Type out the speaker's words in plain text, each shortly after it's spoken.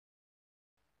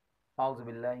A'udhu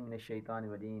billahi minash shaitani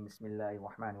rajeem. Bismillahir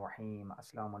Rahmanir Rahim.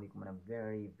 Assalamu alaikum and a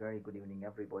very good evening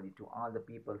everybody to all the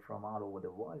people from all over the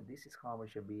world. This is Khawa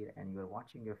Shabir and you are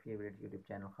watching your favorite YouTube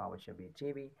channel Khawa Shabir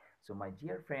TV. So my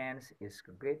dear friends, it's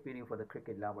a great video for the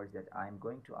cricket lovers that I'm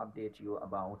going to update you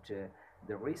about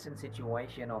the recent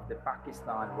situation of the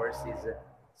Pakistan versus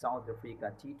South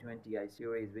Africa T20I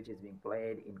series, which is being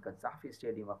played in Qaddafi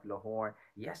Stadium of Lahore.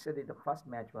 Yesterday, the first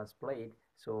match was played,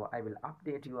 so I will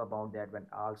update you about that when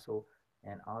also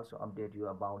update you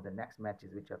about the next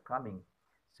matches which are coming.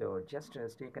 So just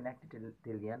stay connected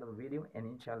till the end of the video, and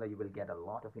inshallah you will get a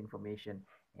lot of information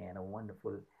and a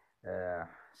wonderful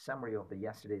summary of the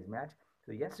yesterday's match.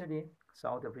 So yesterday,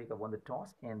 South Africa won the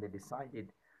toss and they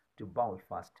decided to bowl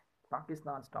first.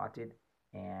 Pakistan started,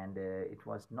 and it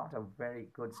was not a very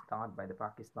good start by the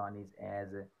Pakistanis as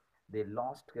they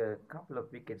lost a couple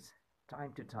of wickets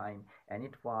time to time, and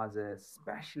it was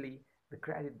especially the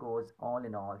credit goes all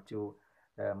in all to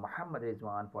Muhammad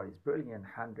Rizwan for his brilliant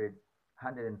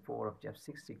 104 of just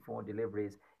 64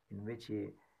 deliveries, in which he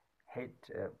hit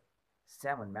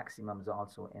seven maximums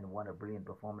also, and won a brilliant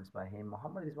performance by him.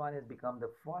 Muhammad Rizwan has become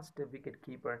the first wicket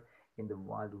keeper in the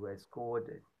world who has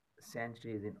scored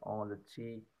centuries in all the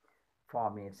three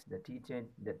formats: the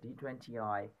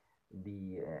T20I,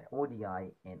 the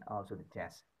ODI, and also the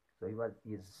Test. So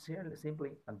he's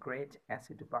simply a great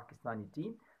asset to Pakistani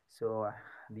team. So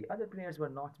the other players were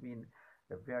not being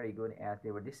very good, as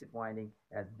they were disappointing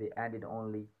as they added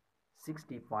only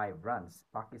 65 runs.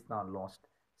 Pakistan lost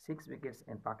 6 wickets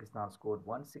and Pakistan scored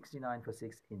 169 for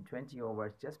 6 in 20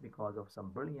 overs just because of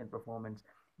some brilliant performance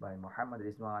by Mohammad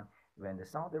Rizwan. When the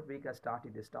South Africa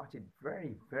started, they started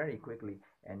very quickly,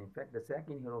 and in fact the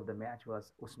second hero of the match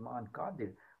was Usman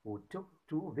Qadir, who took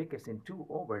 2 wickets in 2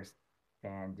 overs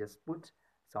and just put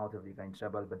South Africa in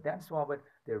trouble. But that's forward,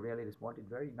 they really responded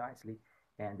very nicely,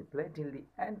 and they played till the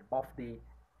end of the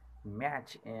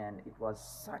match, and it was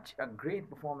such a great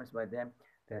performance by them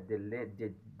that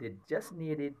they just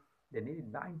needed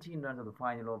 19 runs of the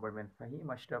final over when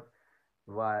Fahim Ashraf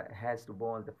has to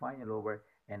bowl the final over,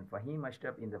 and Fahim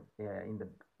Ashraf in the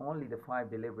only the 5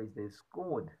 deliveries they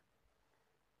scored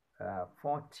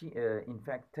 40 in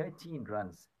fact 13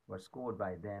 runs were scored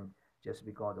by them just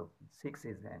because of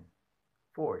sixes and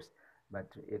fours.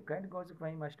 But credit goes to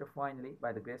Fahim Ashraf finally,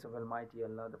 by the grace of Almighty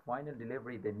Allah, the final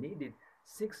delivery, they needed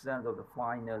 6 runs of the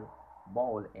final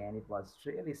ball, and it was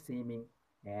really seeming,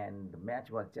 and the match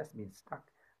was just being stuck.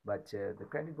 But the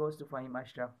credit goes to Fahim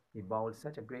Ashraf. He bowled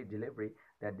such a great delivery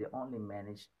that they only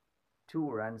managed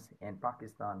 2 runs, and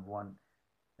Pakistan won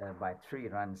by 3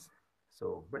 runs.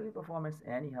 So brilliant performance.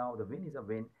 Anyhow, the win is a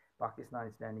win. Pakistan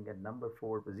is standing at number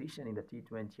 4 position in the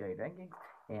T20I rankings,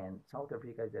 and South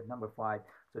Africa is at number 5.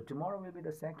 So tomorrow will be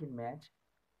the second match,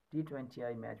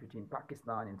 T20I match between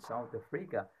Pakistan and South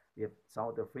Africa. If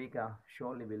South Africa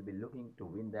surely will be looking to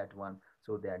win that one,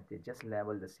 so that they just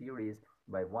level the series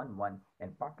by 1-1,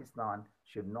 and Pakistan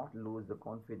should not lose the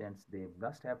confidence. They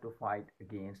must have to fight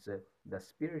against the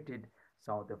spirited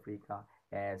South Africa,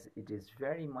 as it is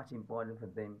very much important for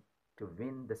them to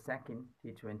win the second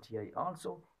T20I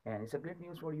also. And it's a great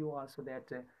news for you also that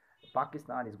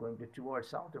Pakistan is going to tour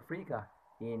South Africa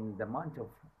in the month of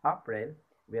April,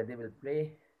 where they will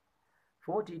play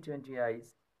 4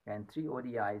 T20Is and 3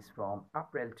 ODIs from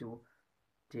April 2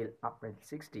 till April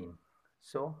 16.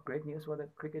 So great news for the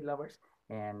cricket lovers,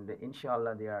 and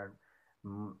inshallah there are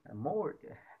more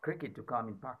cricket to come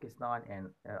in Pakistan, and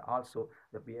also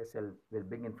the PSL will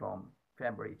begin from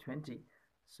February 20.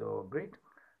 So great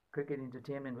cricket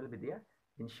entertainment will be there,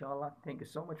 inshallah. Thank you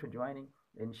so much for joining.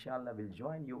 Inshallah we'll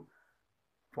join you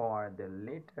for the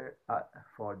later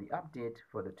for the update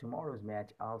for the tomorrow's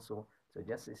match also. So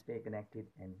just stay connected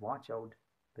and watch out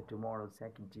the tomorrow's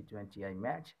second T20I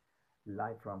match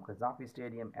live from Qaddafi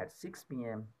Stadium at 6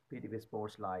 p.m. PTV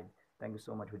Sports Live. Thank you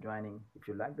so much for joining. If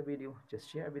you like the video,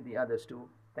 just share with the others too.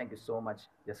 Thank you so much.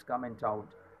 Just comment out,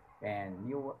 and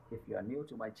if you are new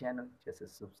to my channel, just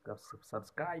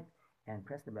subscribe and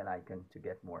press the bell icon to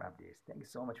get more updates. Thank you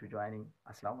so much for joining.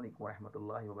 Assalamu alaikum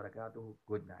warahmatullahi wabarakatuh.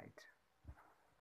 Good night.